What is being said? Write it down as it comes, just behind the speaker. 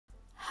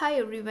Hi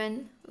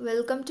everyone,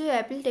 welcome to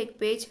Apple Tech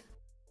Page.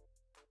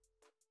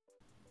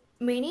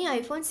 Many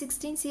iPhone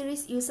 16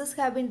 series users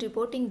have been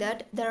reporting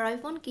that their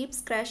iPhone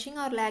keeps crashing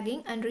or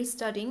lagging and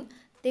restarting.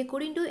 They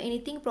couldn't do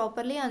anything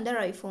properly on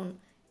their iPhone.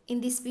 In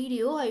this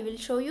video, I will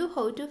show you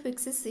how to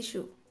fix this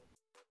issue.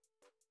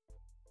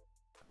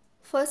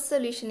 First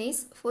solution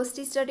is first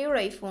restart your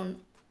iPhone.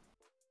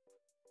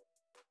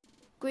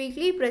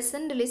 Quickly press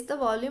and release the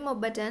volume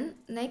up button.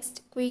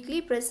 Next,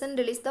 quickly press and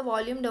release the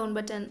volume down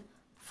button.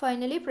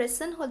 Finally,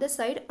 press and hold the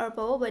side or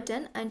power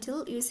button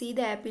until you see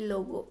the Apple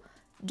logo.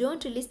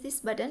 Don't release this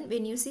button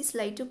when you see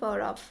slide to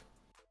power off.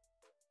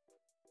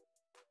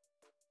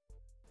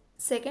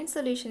 Second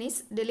solution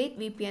is delete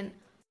VPN.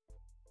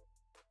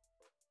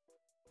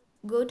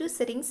 Go to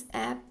Settings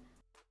app.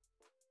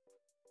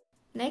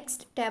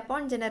 Next, tap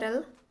on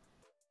General.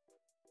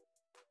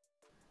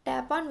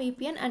 Tap on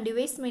VPN and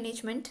Device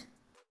Management.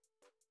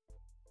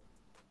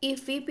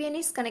 If VPN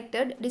is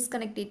connected,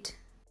 disconnect it.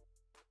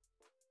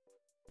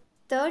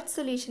 Third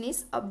solution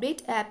is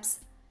update apps.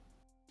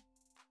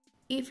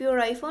 If your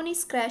iPhone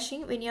is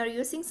crashing when you are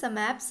using some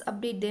apps,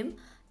 update them.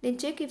 Then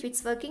check if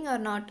it's working or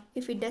not.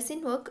 If it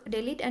doesn't work,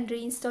 delete and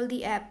reinstall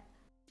the app.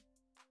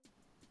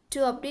 To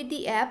update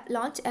the app,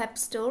 launch App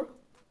Store.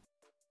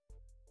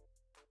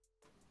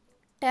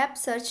 Tap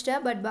Search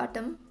tab at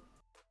bottom.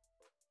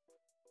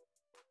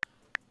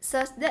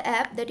 Search the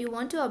app that you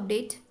want to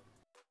update.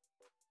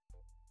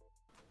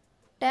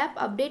 Tap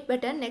Update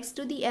button next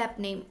to the app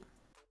name.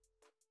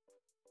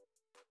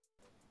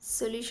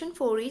 Solution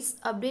 4 is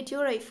update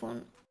your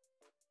iPhone.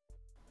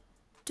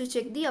 To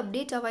check the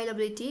update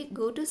availability,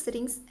 go to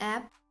Settings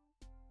app.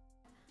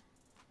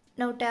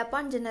 Now tap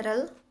on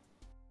General.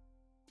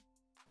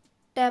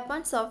 Tap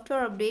on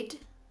Software Update.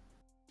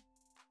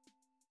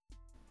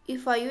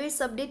 If iOS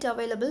update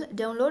available,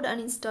 download and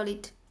install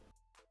it.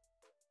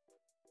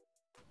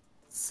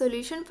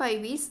 Solution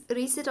 5 is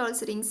reset all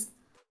settings.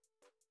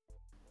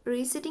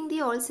 Resetting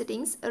the all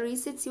settings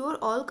resets your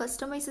all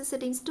customized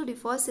settings to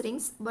default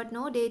settings, but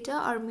no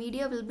data or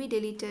media will be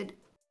deleted.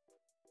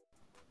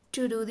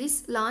 To do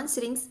this, launch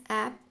Settings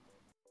app.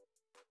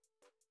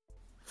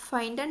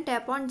 Find and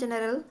tap on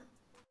General.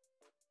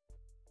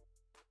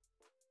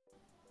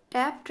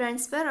 Tap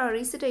Transfer or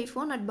Reset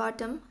iPhone at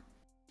bottom.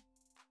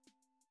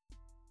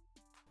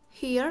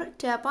 Here,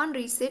 tap on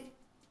Reset.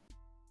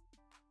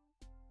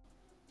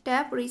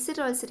 Tap Reset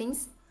all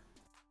settings.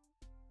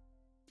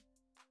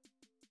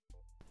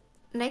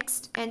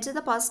 Next, enter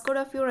the passcode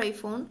of your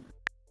iPhone.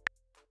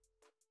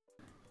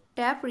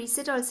 Tap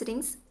Reset all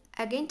settings.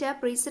 Again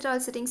tap Reset all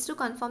settings to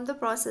confirm the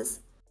process.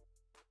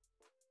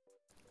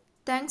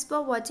 Thanks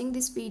for watching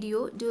this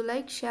video. Do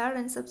like, share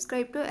and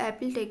subscribe to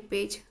Apple Tech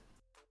Page.